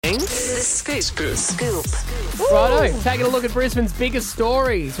morning. The Scoop. Righto, taking a look at Brisbane's biggest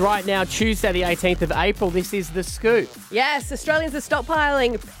stories right now, Tuesday the 18th of April. This is The Scoop. Yes, Australians are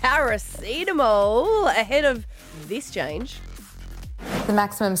stockpiling paracetamol ahead of this change. The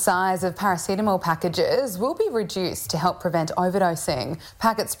maximum size of paracetamol packages will be reduced to help prevent overdosing.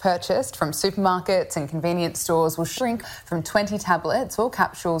 Packets purchased from supermarkets and convenience stores will shrink from 20 tablets or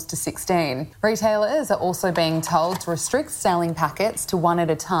capsules to 16. Retailers are also being told to restrict selling packets to one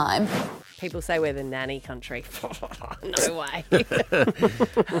at a time. People say we're the nanny country. No way.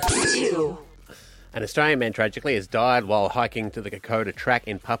 An Australian man tragically has died while hiking to the Kokoda track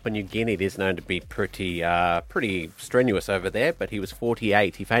in Papua New Guinea. It is known to be pretty strenuous over there, but he was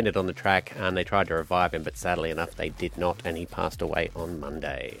 48. He fainted on the track and they tried to revive him, but sadly enough they did not, and he passed away on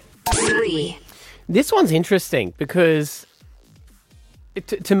Monday. This one's interesting because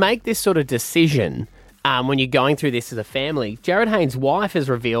to make this sort of decision when you're going through this as a family, Jared Haynes' wife has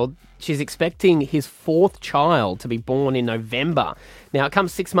revealed she's expecting his fourth child to be born in November. Now, it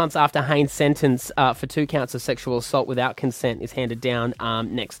comes 6 months after Haynes' sentence for 2 counts of sexual assault without consent is handed down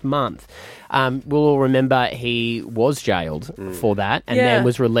next month. We'll all remember he was jailed for that and then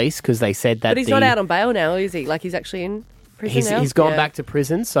was released because they said that But he's not out on bail now, is he? Like, he's actually in prison now? He's gone back to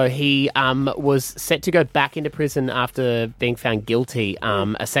prison, so he was set to go back into prison after being found guilty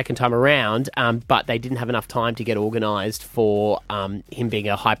a second time around, but they didn't have enough time to get organised for him being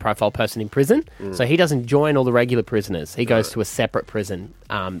a high-profile person in prison. So he doesn't join all the regular prisoners. He goes to a separate prison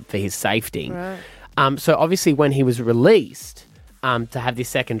for his safety. Right. So obviously when he was released to have this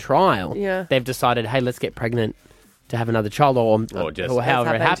second trial, they've decided, hey, let's get pregnant to have another child or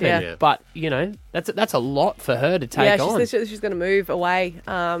however it happened. Yeah. But, you know, that's a lot for her to take on. Yeah, she's going to move away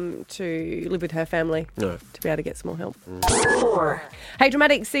to live with her family to be able to get some more help. 4. Hey,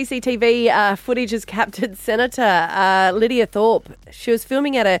 dramatic CCTV footage has captured Senator Lydia Thorpe. She was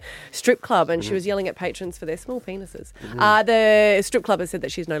filming at a strip club and she was yelling at patrons for their small penises. The strip club has said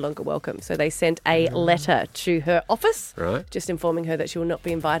that she's no longer welcome, so they sent a letter to her office just informing her that she will not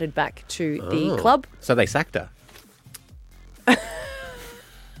be invited back to the club. So they sacked her. But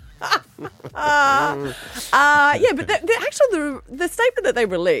the statement that they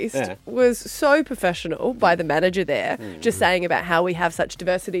released was so professional by the manager there, just saying about how we have such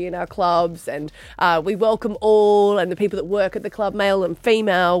diversity in our clubs and we welcome all, and the people that work at the club, male and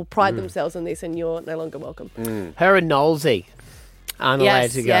female, pride themselves on this, and you're no longer welcome. Her and Knowlesy aren't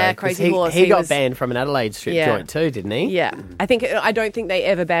allowed to go. Yeah, Crazy Horse. He got banned from an Adelaide strip joint too, didn't he? Yeah. I don't think they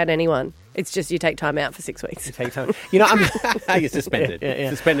ever ban anyone. It's just you take time out for 6 weeks. You know, You're suspended.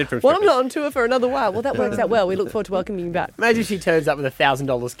 Suspended from Well, I'm strippers. not on tour for another while. Well, that works out well. We look forward to welcoming you back. Imagine she turns up with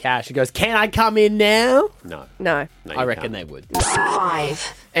 $1,000 cash and goes, "Can I come in now?" No. I reckon they would.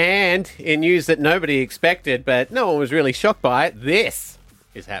 5. And in news that nobody expected, but no one was really shocked by it, this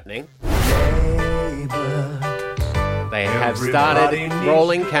is happening. They have started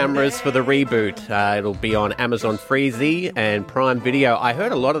rolling cameras for the reboot. It'll be on Amazon Freezy and Prime Video. I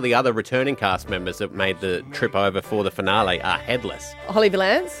heard a lot of the other returning cast members that made the trip over for the finale are headless. Holly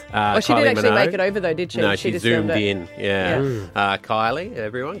Valance? She Kylie did actually Minogue. make it over, though, did she? No, she just zoomed filmed it. in. Yeah. Kylie,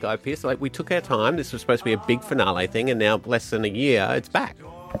 everyone, Guy Pearce. Like, we took our time. This was supposed to be a big finale thing, and now, less than a year, it's back.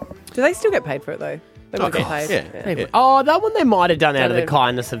 Do they still get paid for it, though? They would get paid. Yeah. Oh, that one they might have done out of the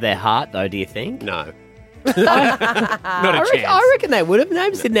kindness of their heart, though, do you think? No. Not a chance. I reckon they would have.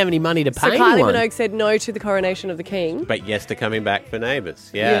 Neighbours didn't have any money to So pay Kylie anyone. Minogue said no to the coronation of the king. But yes to coming back for Neighbours.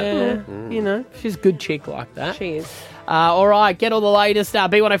 Yeah. You know, she's a good chick like that. She is. All right, get all the latest,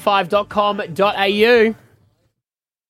 b105.com.au.